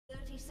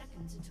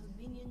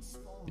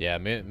Yeah,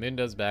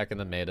 Mundo's back in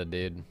the meta,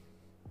 dude.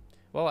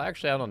 Well,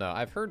 actually, I don't know.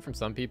 I've heard from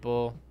some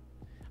people.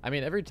 I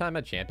mean, every time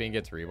a champion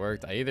gets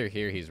reworked, I either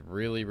hear he's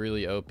really,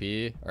 really OP,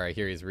 or I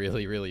hear he's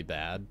really, really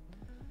bad.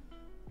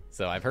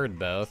 So I've heard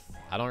both.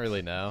 I don't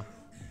really know.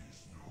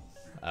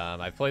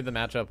 I played the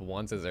matchup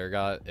once as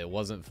Urgot. It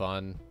wasn't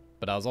fun,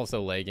 but I was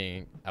also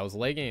lagging. I was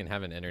lagging and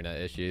having internet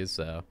issues,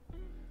 so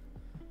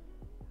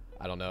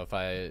I don't know if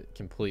I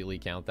completely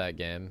count that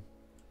game.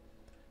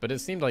 But it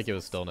seemed like it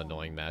was still an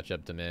annoying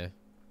matchup to me.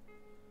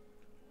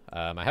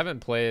 I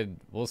haven't played...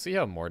 We'll see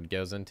how Morde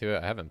goes into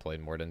it. I haven't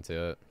played Morde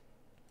into it.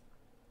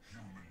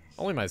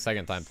 Only my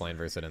second time playing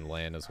versus it in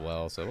lane as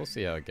well, so we'll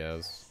see how it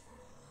goes.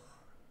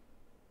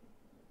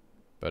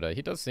 But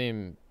he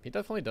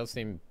definitely does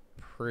seem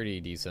pretty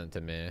decent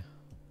to me.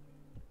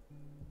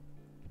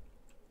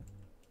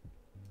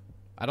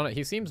 I don't know,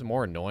 he seems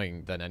more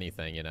annoying than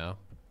anything, you know?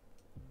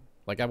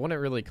 Like, I wouldn't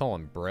really call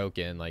him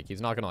broken, like, he's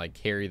not gonna, like,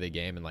 carry the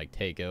game and, like,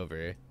 take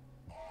over.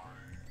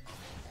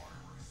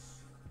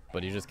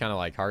 But he's just kind of,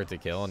 like, hard to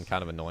kill and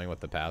kind of annoying with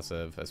the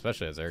passive,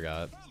 especially as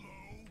Urgot.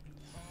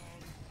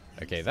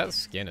 Okay, that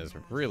skin is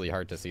really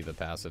hard to see the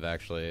passive,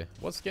 actually.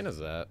 What skin is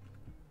that?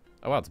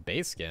 Oh, wow, it's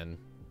base skin.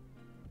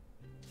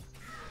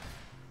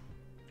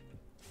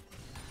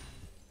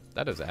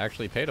 That is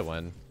actually pay to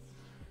win.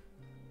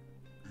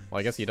 Well,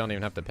 I guess you don't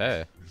even have to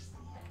pay.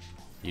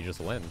 You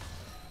just win.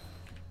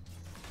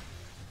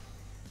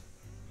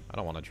 I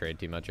don't want to trade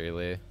too much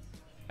early.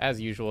 As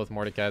usual with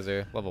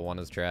Mordekaiser, level 1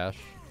 is trash.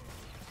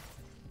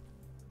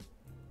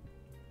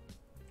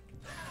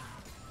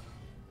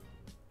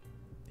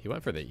 He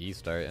went for the E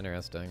start,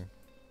 interesting.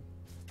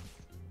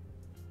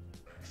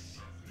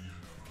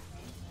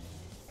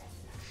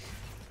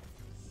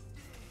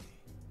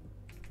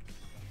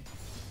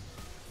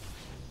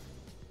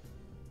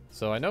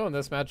 So I know in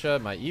this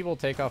matchup, my E will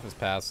take off his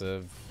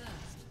passive.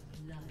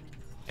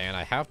 And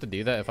I have to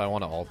do that if I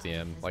want to ulti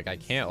him. Like, I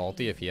can't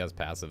ulti if he has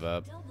passive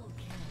up.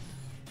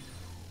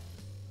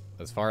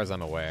 As far as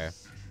I'm aware.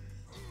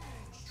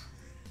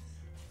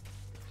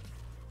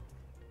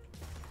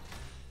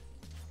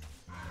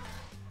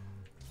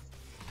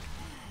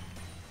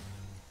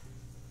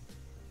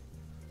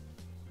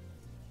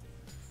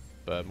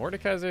 But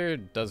Mordekaiser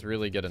does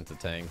really good into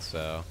tanks,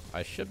 so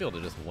I should be able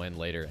to just win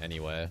later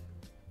anyway.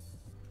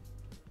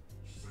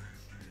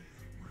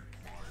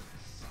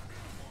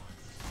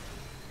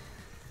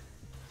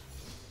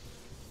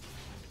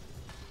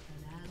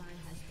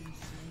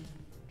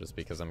 Just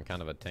because I'm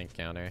kind of a tank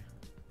counter.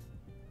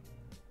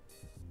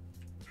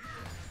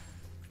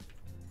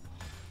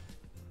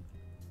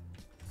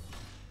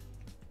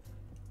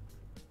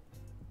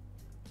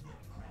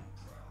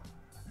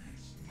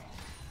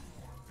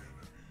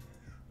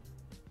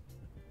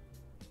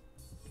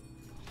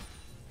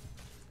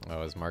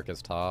 Oh, is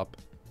Marcus top?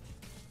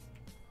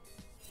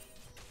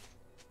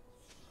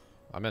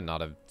 I'm in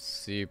not a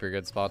super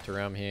good spot to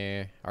roam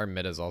here. Our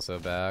mid is also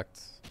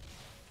backed.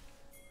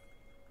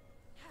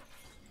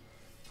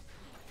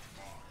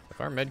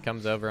 If our mid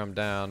comes over, I'm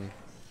down.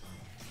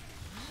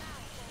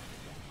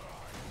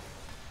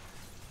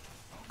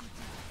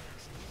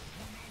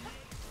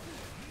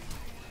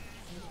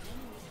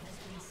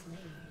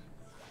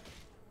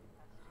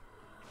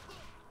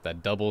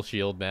 That double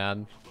shield,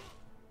 man.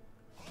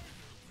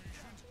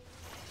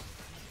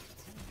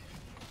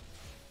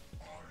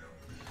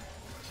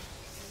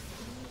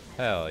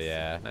 Hell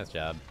yeah, nice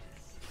job.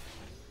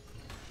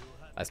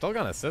 I still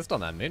got an assist on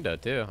that Mundo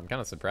too. I'm kind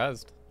of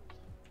surprised.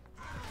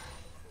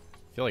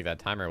 I feel like that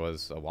timer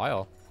was a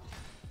while.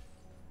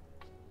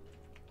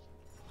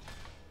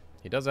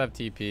 He does have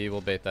TP.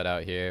 We'll bait that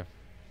out here.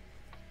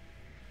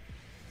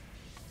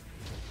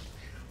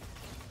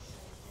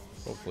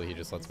 Hopefully he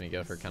just lets me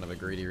go for kind of a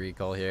greedy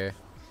recall here.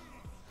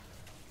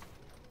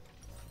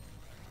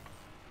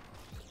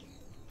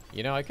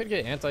 You know, I could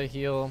get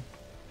anti-heal.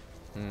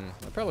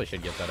 I probably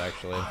should get that,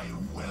 actually. I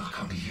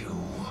welcome you.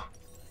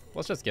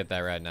 Let's just get that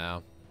right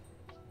now.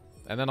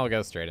 And then I'll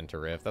go straight into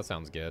Rift. That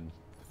sounds good.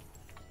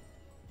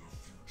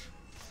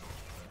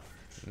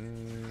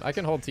 I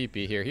can hold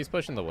TP here. He's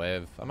pushing the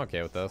wave. I'm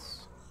okay with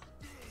this.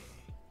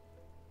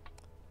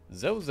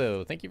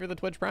 Zozo, thank you for the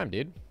Twitch Prime,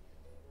 dude.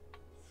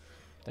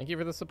 Thank you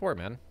for the support,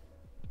 man.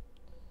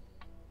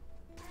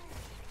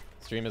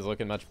 Stream is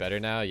looking much better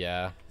now.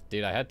 Yeah.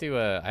 Dude, I had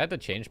to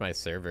change my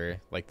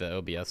server, like the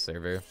OBS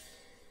server.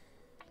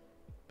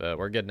 But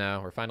we're good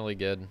now. We're finally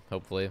good,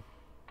 hopefully.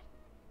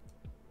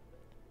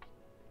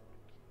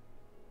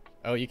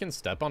 Oh, you can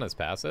step on his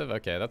passive?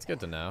 Okay, that's good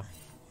to know.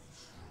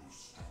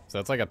 So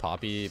that's like a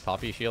poppy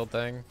shield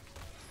thing.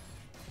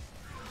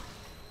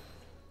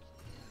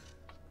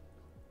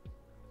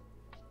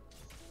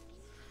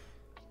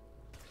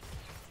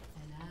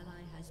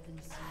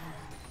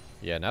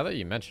 Yeah, now that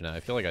you mention it, I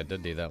feel like I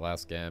did do that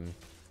last game.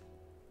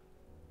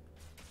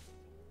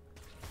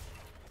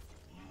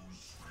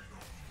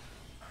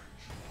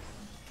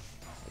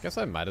 I guess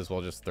I might as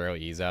well just throw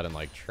Ease out and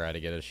like try to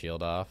get his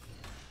shield off.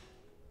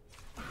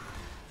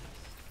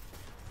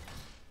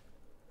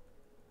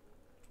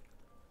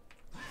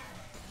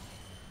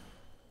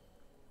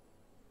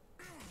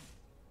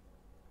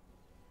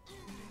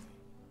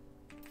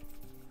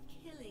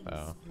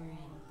 Oh.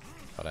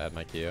 Thought I had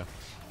my Q.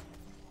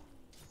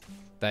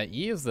 That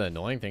E is the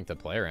annoying thing to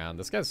play around.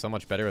 This guy's so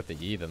much better with the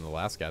E than the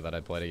last guy that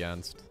I played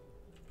against.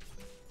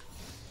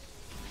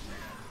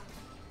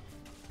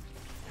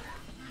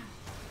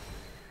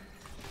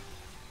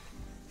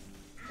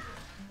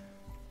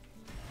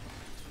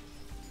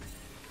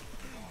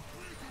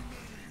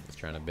 He's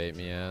trying to bait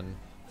me in.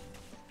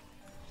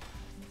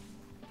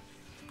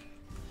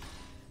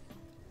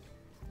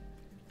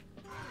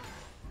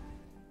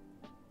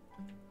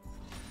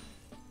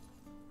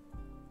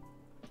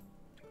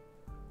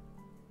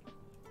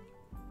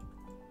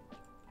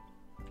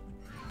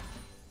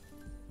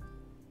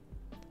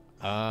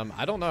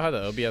 I don't know how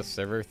the OBS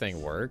server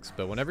thing works,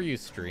 but whenever you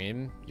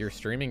stream, you're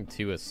streaming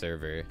to a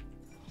server.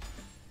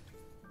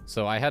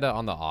 So I had it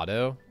on the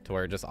auto, to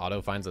where it just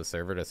auto finds a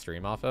server to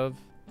stream off of.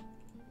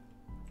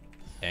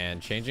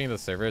 And changing the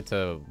server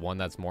to one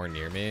that's more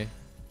near me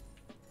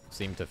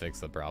seemed to fix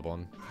the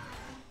problem.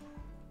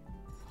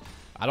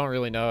 I don't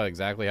really know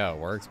exactly how it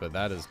works, but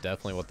that is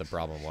definitely what the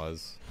problem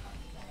was.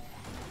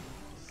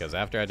 Because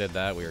after I did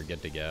that, we were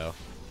good to go.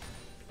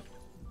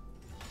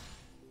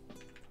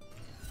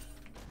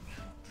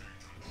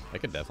 I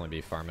could definitely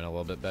be farming a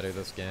little bit better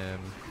this game.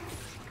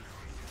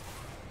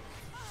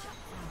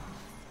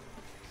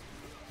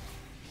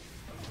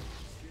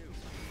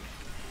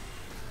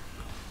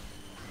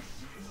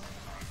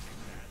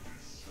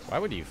 Why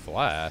would you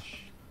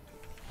flash?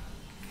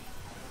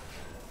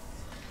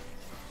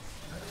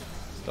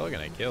 Still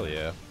gonna kill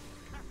you.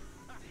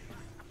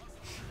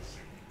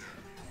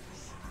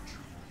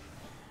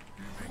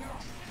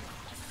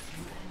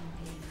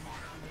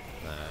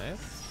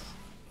 Nice.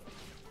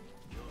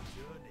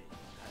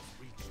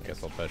 I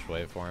guess I'll push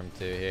wave for him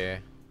too here.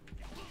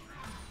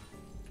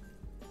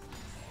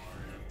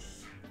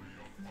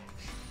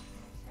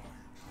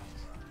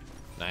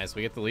 Nice,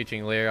 we get the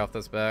leeching layer off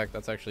this back.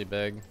 That's actually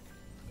big.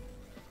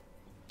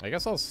 I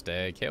guess I'll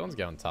stay. Caitlyn's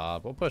going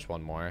top. We'll push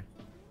one more.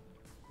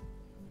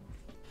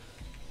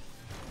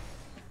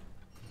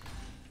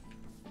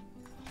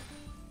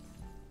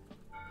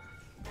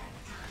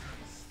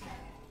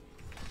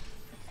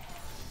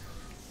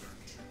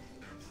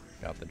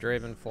 Got the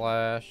Draven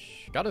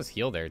flash. Got his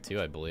heal there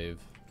too, I believe.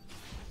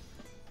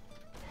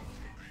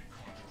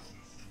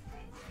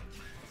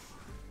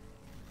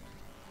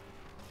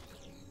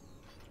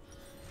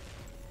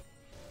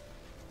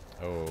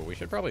 Oh, we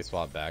should probably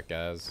swap back,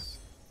 guys.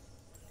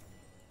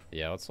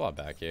 Yeah, let's swap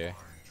back here.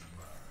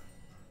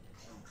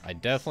 I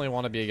definitely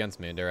want to be against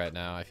Mundo right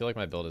now. I feel like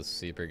my build is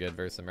super good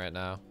versus him right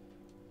now.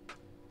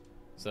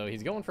 So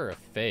he's going for a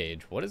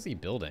Phage. What is he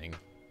building?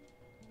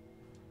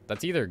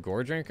 That's either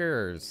Gore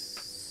Drinker or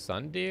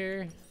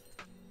Sundeer?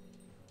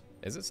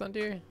 Is it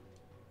Sundeer?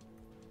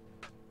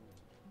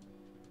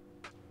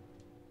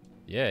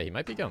 Yeah, he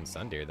might be going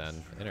Sundeer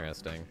then.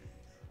 Interesting.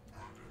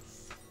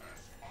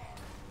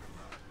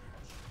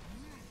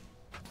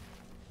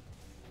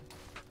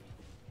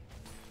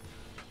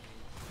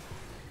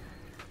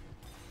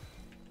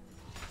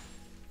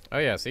 Oh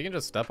yeah, so you can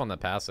just step on the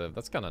passive.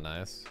 That's kind of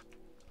nice.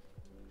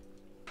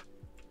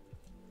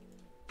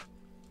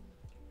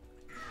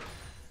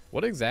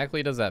 What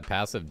exactly does that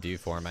passive do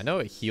for him? I know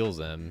it heals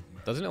him.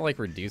 Doesn't it like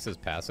reduce his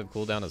passive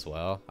cooldown as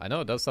well? I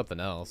know it does something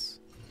else.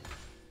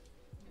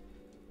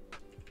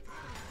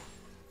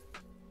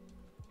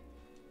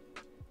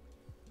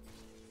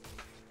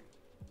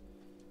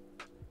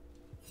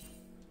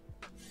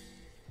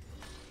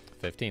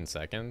 "15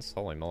 seconds?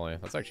 Holy moly,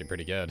 that's actually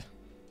pretty good.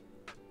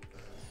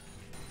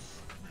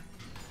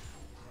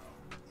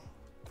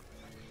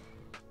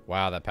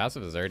 Wow, that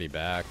passive is already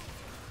back.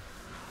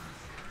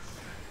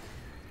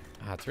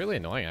 Ah, it's really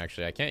annoying,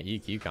 actually. I can't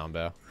EQ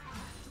combo.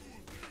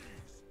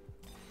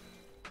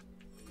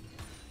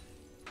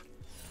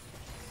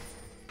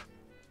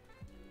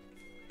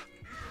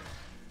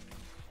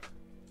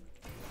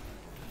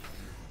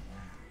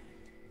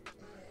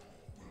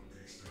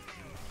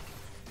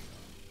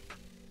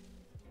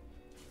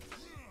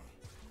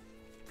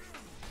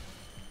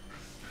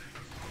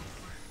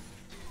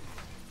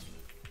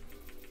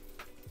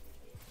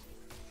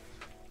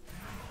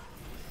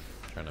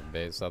 Trying to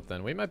bait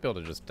something. We might be able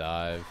to just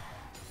dive.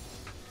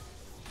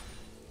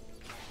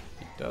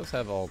 He does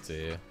have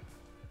ulti.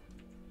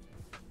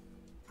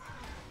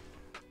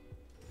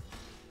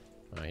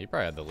 Oh, he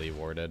probably had the Lee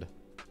warded.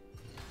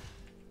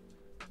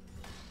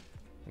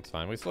 It's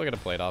fine. We still get a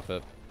plate off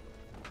it.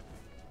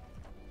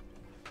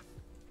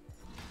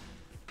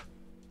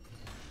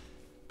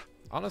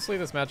 Honestly,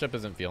 this matchup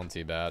isn't feeling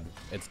too bad.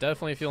 It's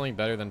definitely feeling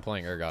better than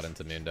playing Urgot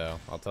into Mundo.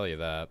 I'll tell you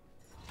that.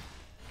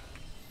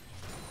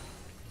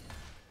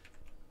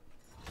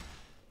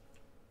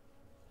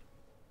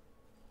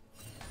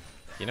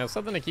 You know,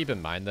 something to keep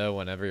in mind, though,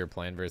 whenever you're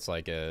playing versus,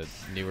 like, a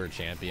newer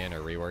champion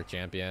or rework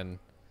champion.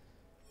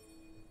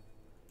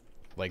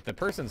 Like, the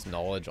person's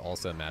knowledge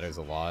also matters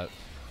a lot.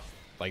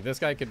 Like, this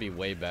guy could be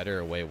way better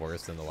or way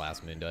worse than the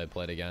last Mundo I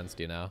played against,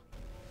 you know?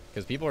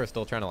 Because people are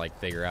still trying to, like,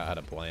 figure out how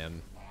to play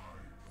him.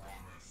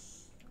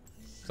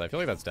 So I feel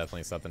like that's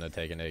definitely something to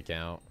take into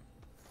account.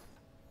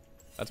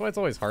 That's why it's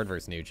always hard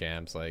versus new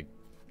champs. Like,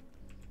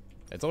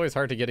 It's always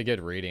hard to get a good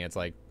reading. It's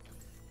like,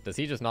 does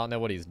he just not know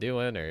what he's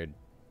doing, or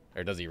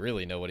does he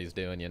really know what he's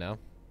doing, you know?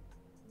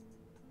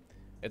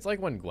 It's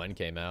like when Gwen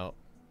came out.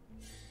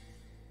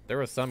 There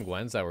were some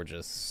Gwens that were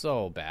just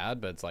so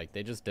bad, but it's like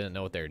they just didn't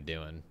know what they were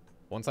doing.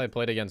 Once I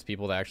played against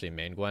people that actually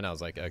main Gwen, I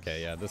was like,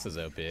 okay, yeah, this is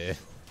OP. This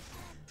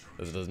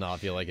does not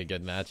feel like a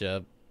good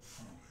matchup.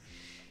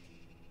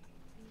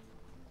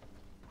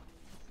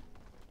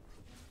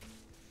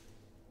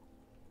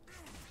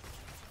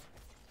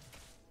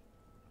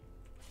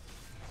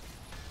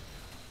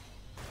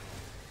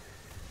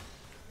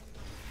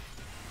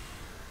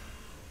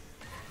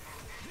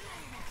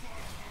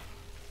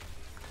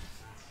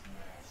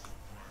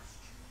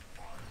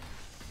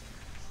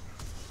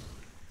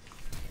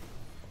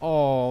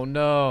 Oh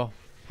no.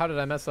 How did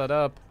I mess that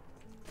up?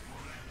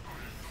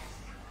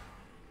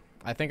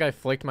 I think I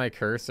flicked my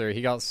cursor.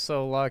 He got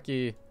so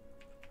lucky.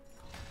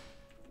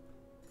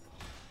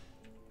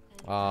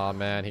 Oh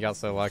man, he got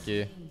so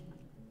lucky.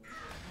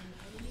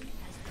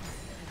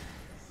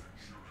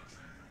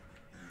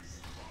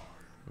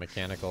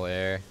 Mechanical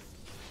air.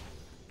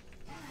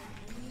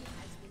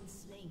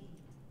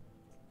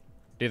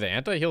 Dude, the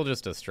anti-heal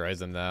just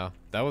destroys him though.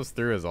 That was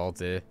through his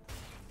ulti.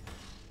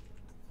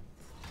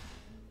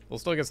 We'll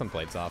still get some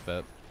plates off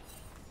it.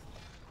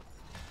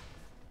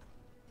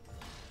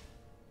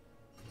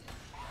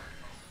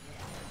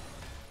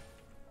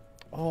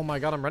 Oh my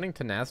god, I'm running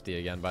Tenacity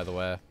again, by the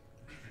way.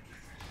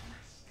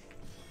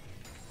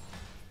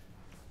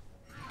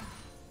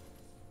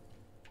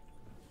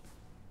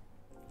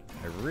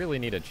 I really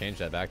need to change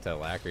that back to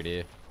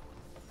Alacrity.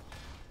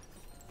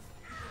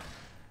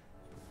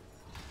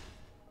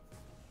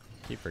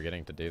 Keep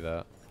forgetting to do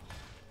that.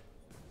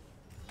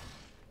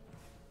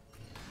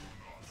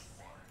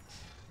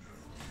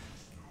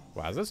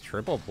 Wow, is this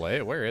triple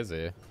plate? Where is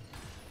he?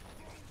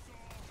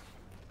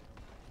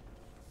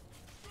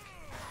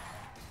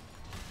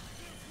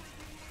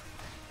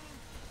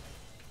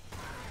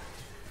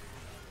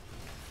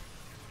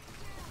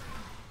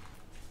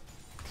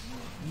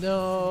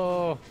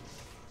 No.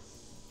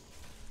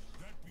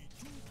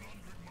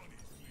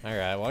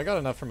 Alright, well I got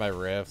enough for my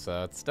riff,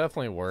 so it's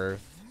definitely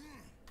worth.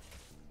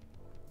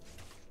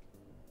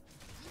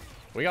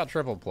 We got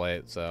triple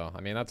plate, so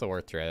I mean that's a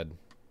worth trade.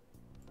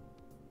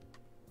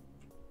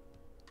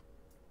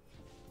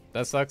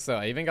 That sucks though.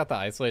 I even got the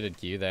isolated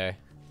Q there.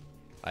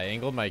 I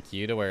angled my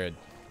Q to where it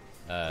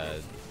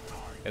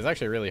it's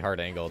actually really hard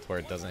angled to where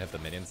it doesn't hit the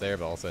minions there,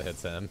 but also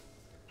hits him.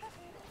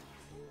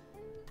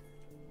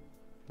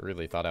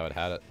 Really thought I would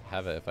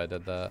have it if I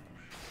did that.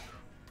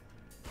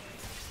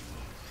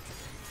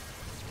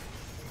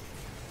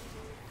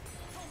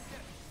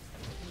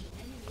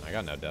 I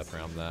got no death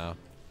realm though.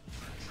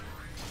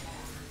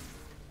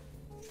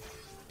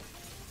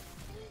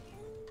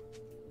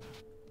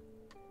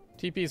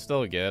 TP's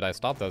still good. I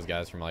stopped those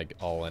guys from like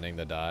all-inning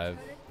the dive.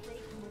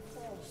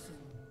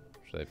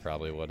 Which they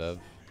probably would have.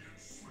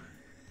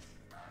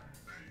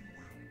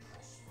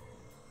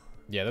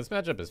 Yeah, this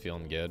matchup is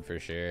feeling good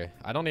for sure.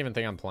 I don't even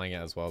think I'm playing it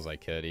as well as I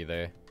could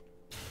either.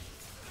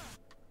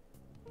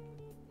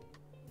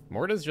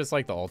 Morde is just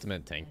like the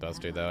ultimate tank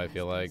buster though, I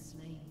feel like.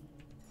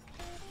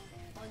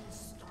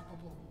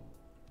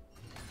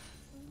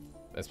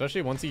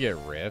 Especially once you get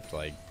riffed,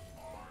 like,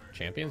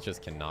 champions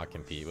just cannot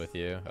compete with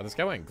you. Oh, this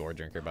guy went Gore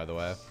Drinker, by the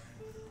way.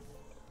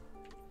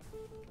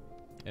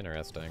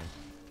 Interesting.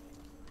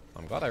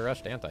 I'm glad I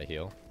rushed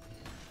anti-heal.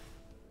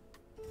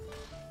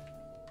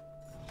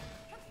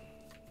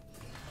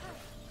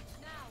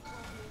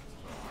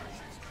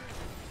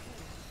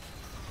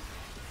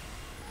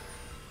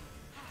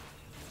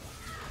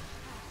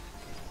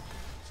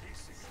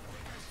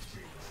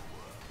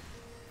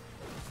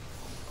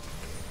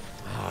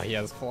 Oh, he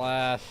has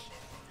flash.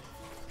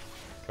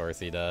 Of course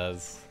he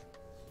does.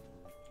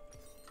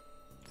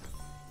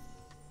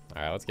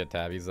 Alright, let's get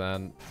tabbies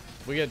then.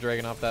 We get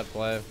Dragon off that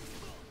play.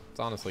 It's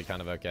honestly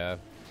kind of okay.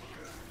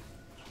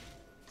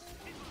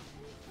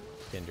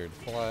 Kindred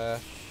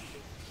flash.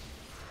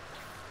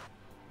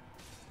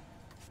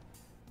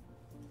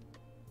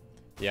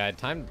 Yeah, I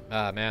timed,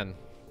 man.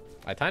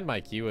 I timed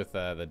my Q with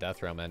the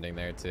Death Realm ending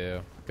there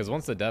too. Because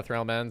once the Death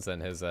Realm ends, then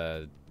his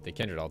the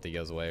Kindred ulti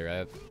goes away,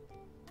 right?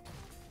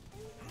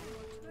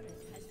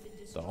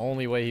 The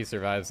only way he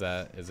survives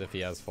that is if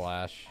he has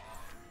flash.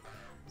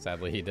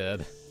 Sadly, he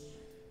did.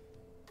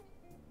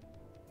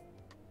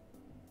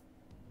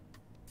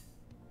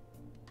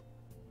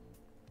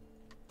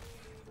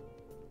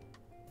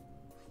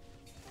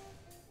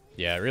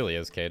 Yeah, it really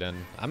is, Kaden.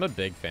 I'm a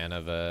big fan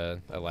of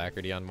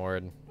Alacrity on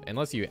Mord.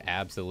 Unless you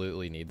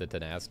absolutely need the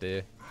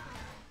tenacity.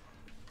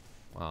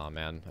 Oh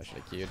man, I should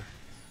have queued.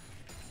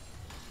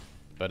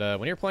 But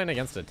when you're playing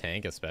against a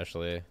tank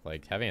especially,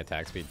 like having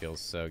attack speed feels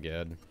so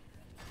good.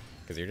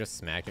 Because you're just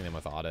smacking them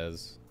with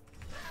autos.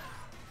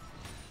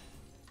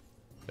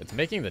 It's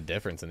making the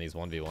difference in these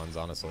 1v1s,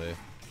 honestly.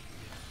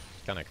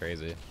 It's kind of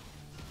crazy.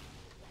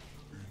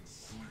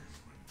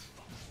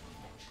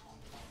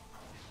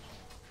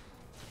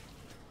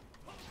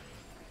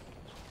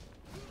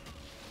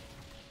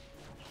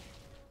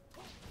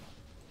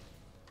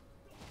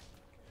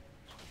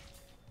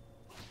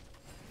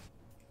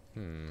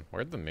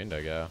 Where'd the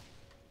Mundo go?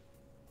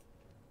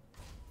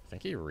 I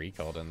think he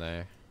recalled in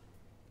there.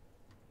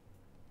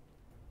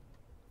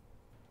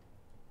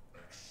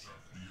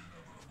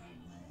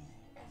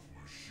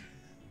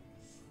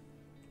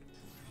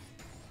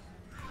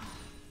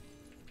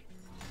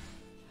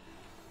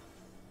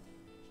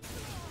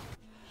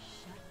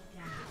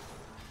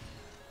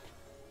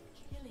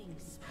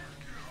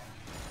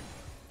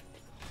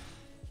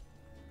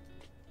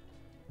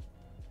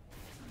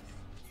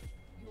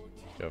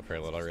 Go for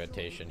a little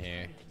rotation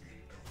here.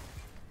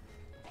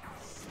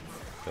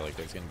 I feel like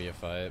there's gonna be a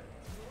fight.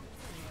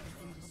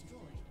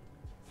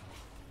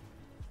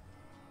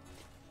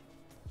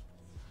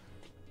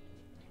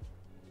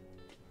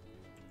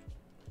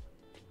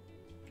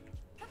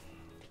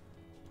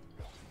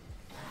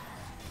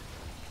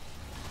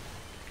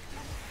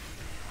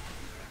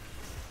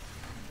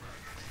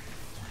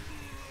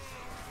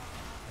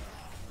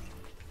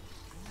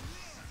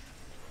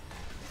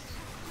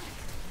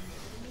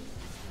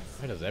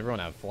 Why does everyone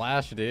have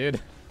flash,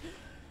 dude?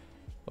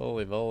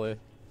 Holy moly.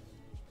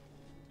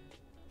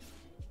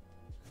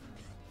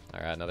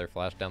 Alright, another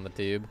flash down the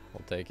tube.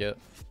 We'll take it.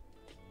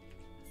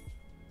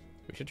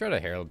 We should try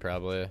to Herald,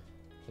 probably.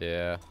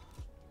 Yeah.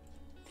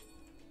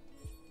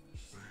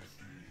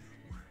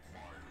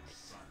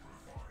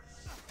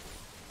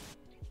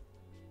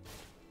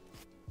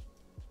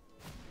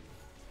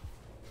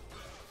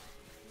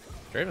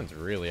 Draven's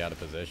really out of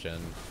position.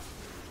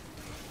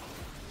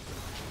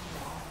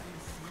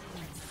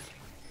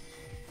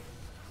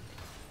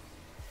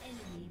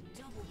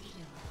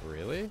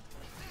 Really?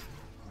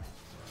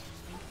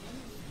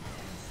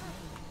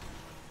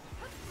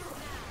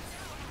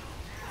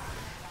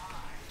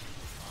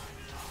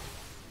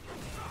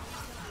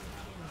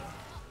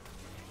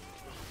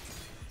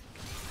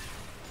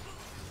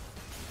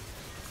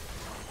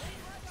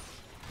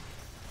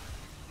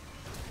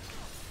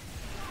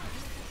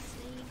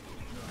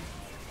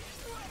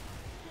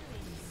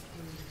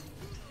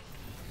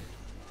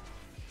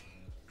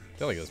 I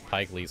feel like this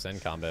Pyke Lee Sin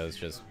combo is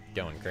just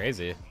going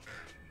crazy.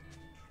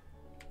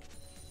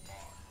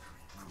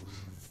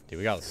 Dude,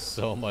 we got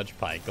so much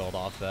Pyke gold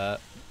off that.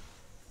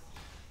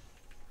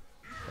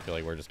 I feel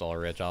like we're just all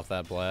rich off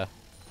that play.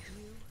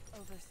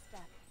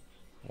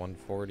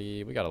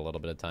 140. We got a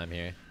little bit of time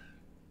here.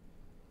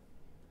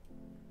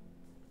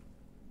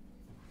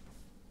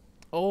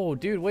 Oh,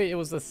 dude, wait. It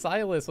was the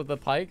Silas with the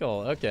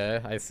Pykel.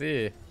 Okay, I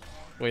see.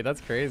 Wait,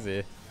 that's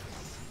crazy.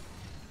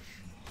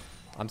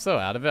 I'm so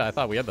out of it. I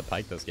thought we had the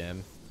Pyke this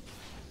game.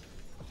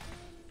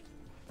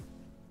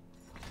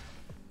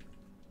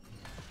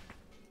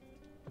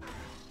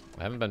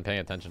 I haven't been paying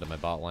attention to my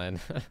bot lane.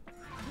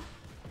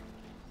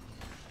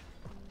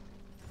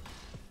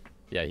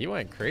 Yeah, he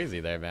went crazy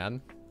there,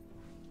 man.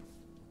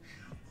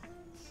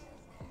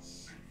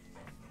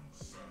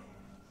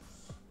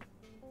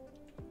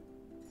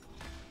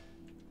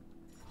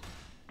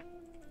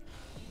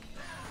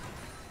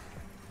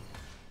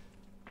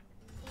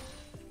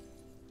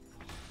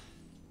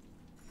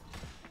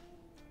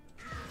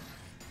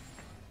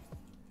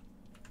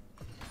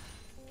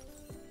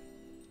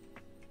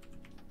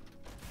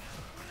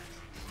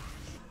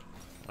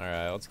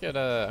 Alright, let's get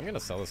I'm gonna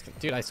sell this.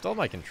 Dude, I stole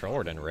my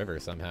controller in River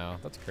somehow.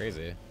 That's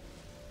crazy.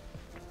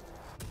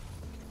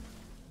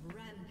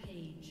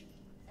 Rampage.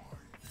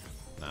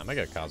 Nah, I'm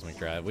gonna go Cosmic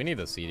Drive. We need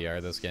the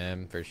CDR this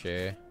game, for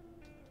sure.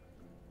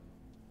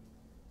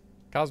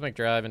 Cosmic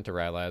Drive into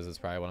Rylai's is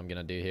probably what I'm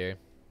gonna do here.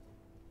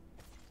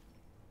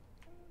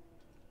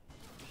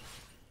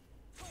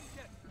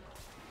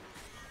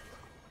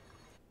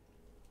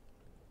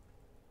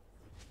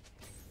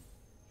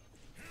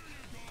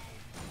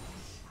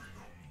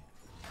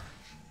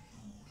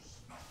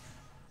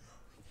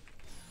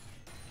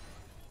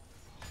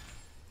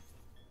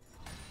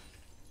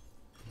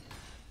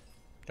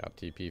 Got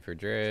TP for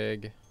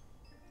Drag.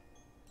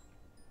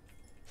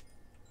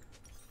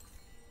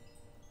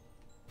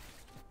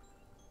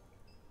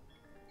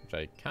 Which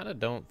I kind of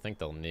don't think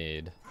they'll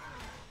need.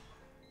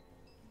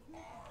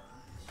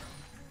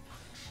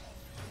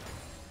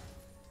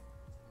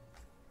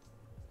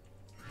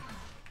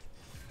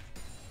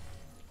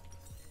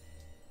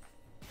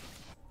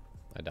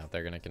 I doubt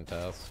they're going to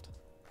contest.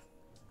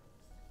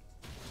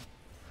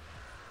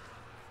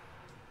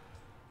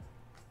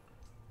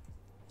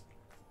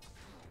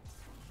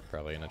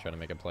 Probably gonna try to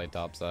make a play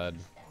topside.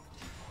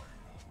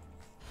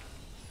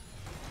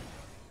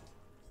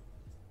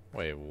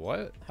 Wait,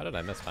 what? How did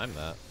I mistime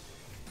that?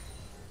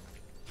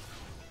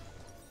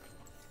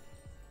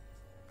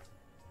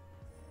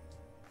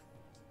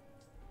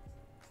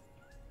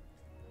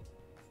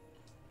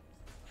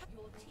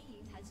 Your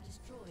team has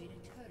destroyed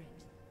a turret.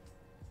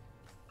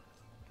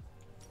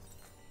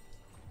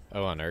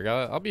 Oh, on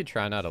Urgot? I'll be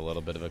trying out a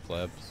little bit of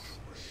Eclipse.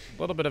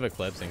 A little bit of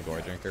Eclipse and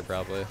Gore Drinker,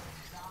 probably.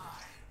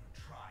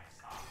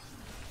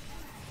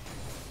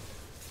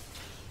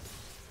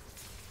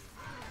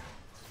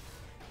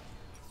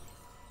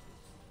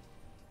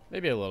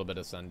 Maybe a little bit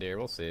of Sundeer,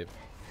 we'll see.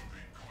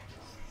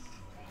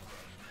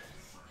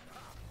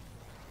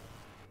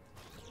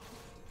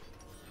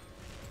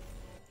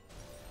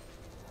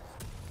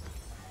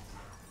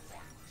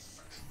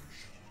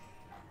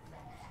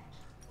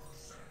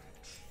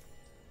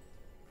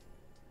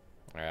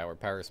 we're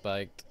power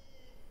spiked.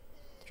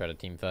 Let's try to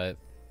team fight.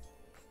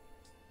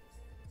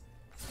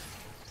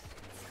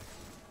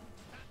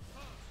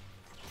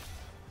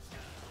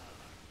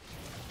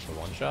 The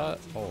one shot?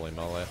 Holy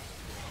moly.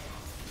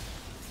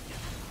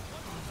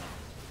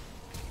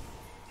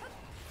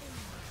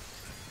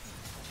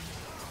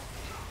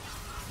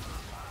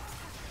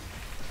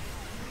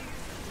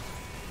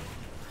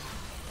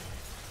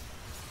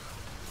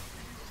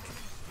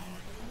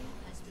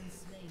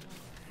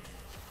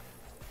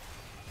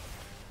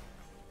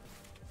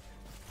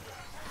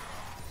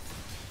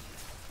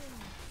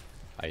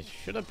 I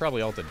should have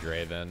probably ulted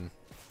Draven.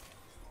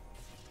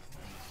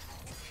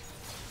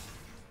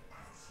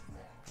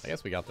 I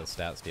guess we got the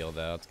stat steal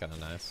though, it's kind of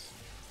nice.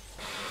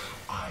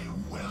 I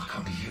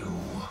welcome you.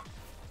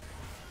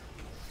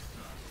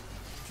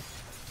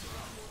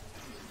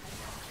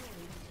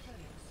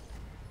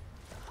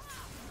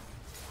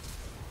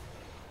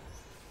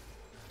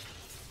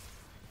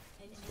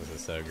 This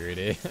is so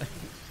greedy.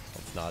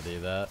 Let's not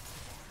do that.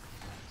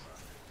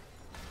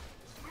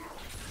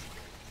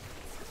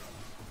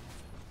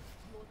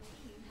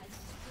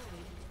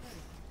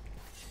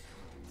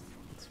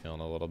 It's feeling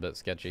a little bit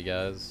sketchy,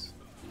 guys.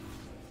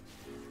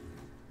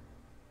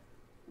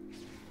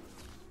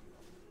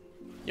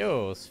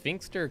 Yo,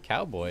 Sphinxter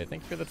Cowboy,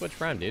 thanks for the Twitch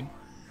Prime, dude.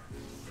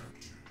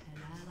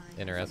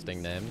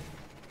 Interesting name.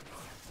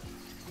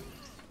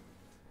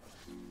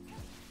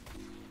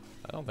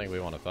 I don't think we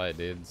want to fight,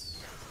 dudes.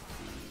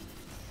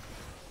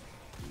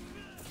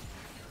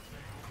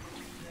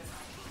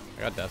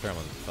 I got Death Realm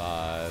on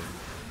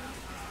 5.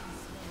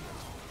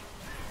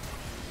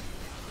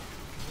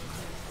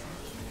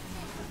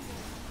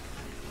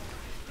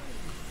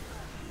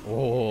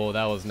 Oh,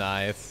 that was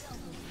nice.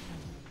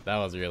 That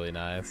was really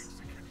nice.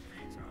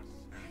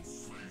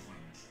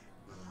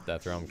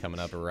 Death Realm coming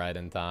up right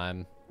in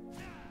time.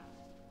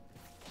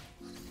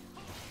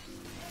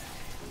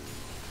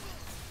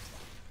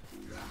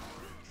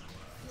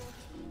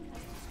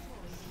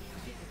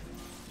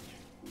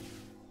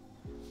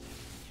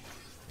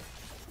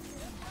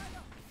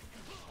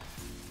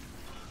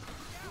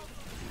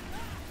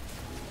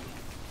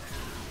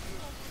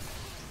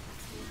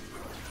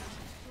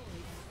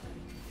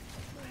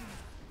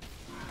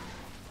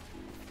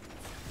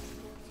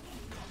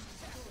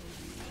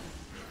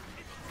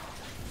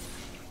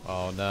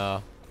 Oh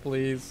no,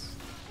 please.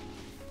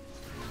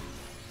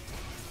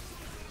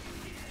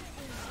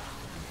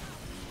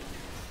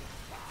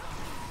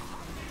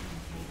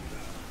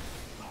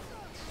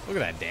 Look at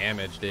that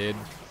damage, dude.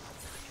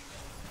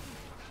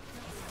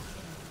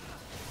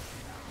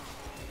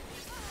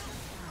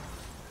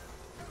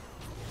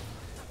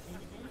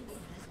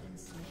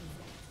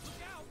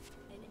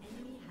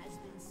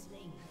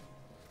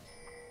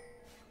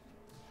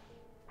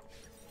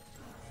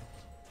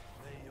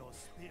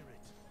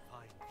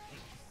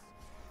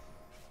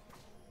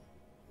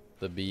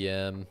 The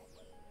BM.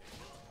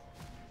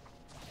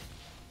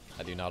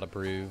 I do not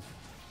approve.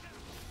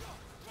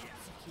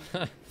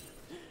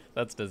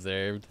 That's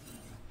deserved.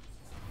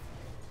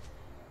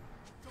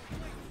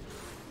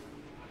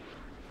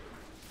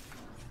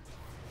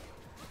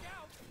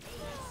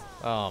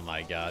 Oh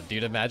my god,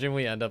 dude, imagine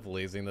we end up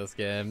losing this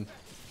game.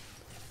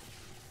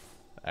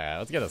 Alright,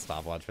 let's get a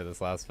stopwatch for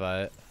this last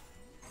fight.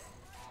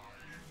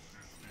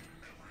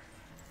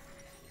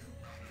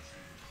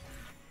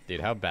 Dude,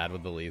 how bad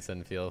would the Lee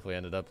Sin feel if we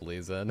ended up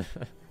losing?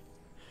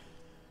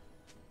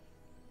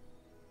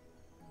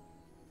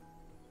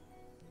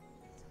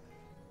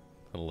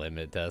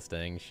 Limit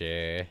testing,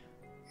 sure.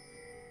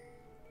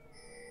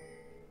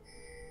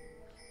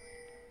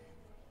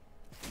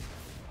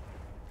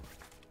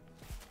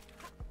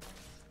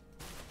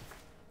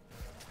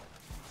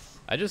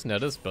 I just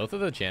noticed both of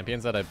the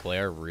champions that I play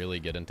are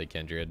really good into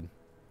Kindred.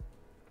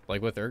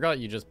 Like with Urgot,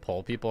 you just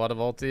pull people out of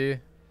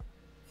ulti.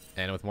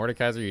 And with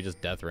Mordekaiser, you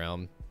just Death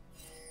Realm.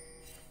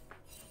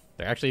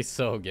 They're actually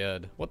so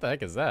good. What the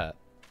heck is that?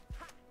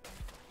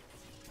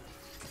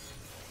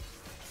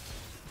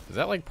 Is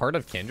that like part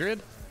of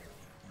Kindred?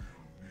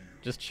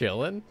 Just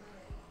chilling?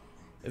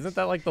 Isn't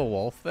that like the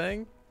wolf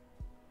thing?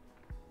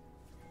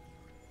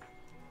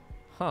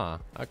 Huh,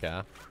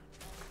 okay.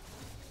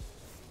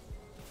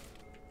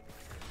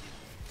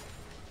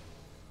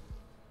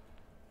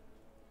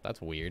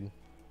 That's weird.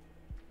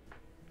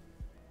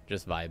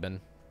 Just vibing.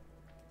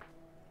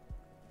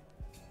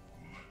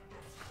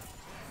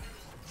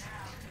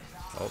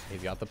 Oh,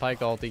 he's got the Pike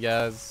ulti,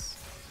 guys.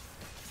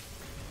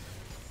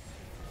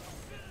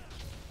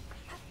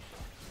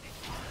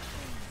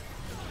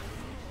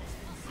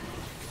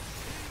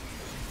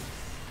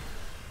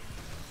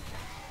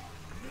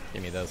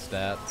 Give me those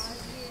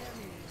stats.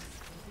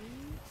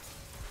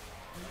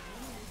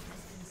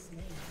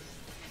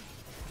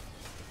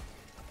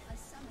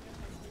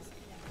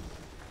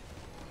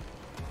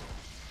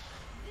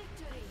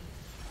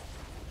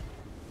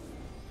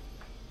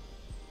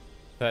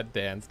 That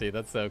dance, dude,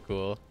 that's so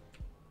cool.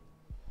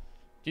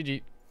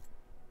 GG.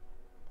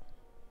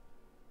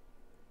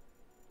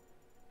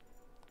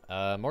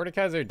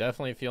 Mordekaiser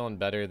definitely feeling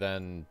better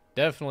than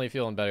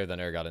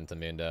Urgot into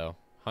Mundo.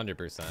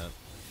 100%.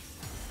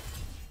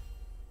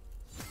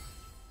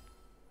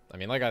 I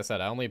mean, like I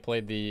said, I only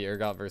played the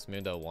Urgot vs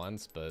Mundo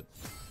once, but...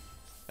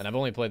 And I've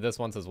only played this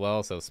once as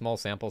well, so small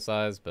sample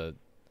size, but...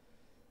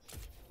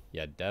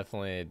 Yeah,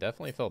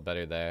 definitely felt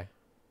better there.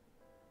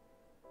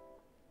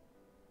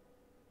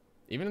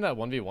 Even in that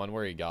 1v1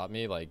 where he got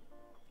me, like,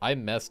 I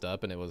messed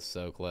up and it was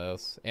so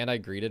close. And I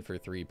greeted for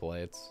 3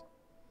 plates.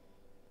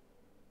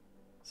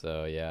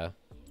 So, yeah.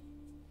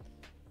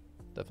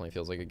 Definitely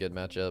feels like a good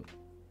matchup.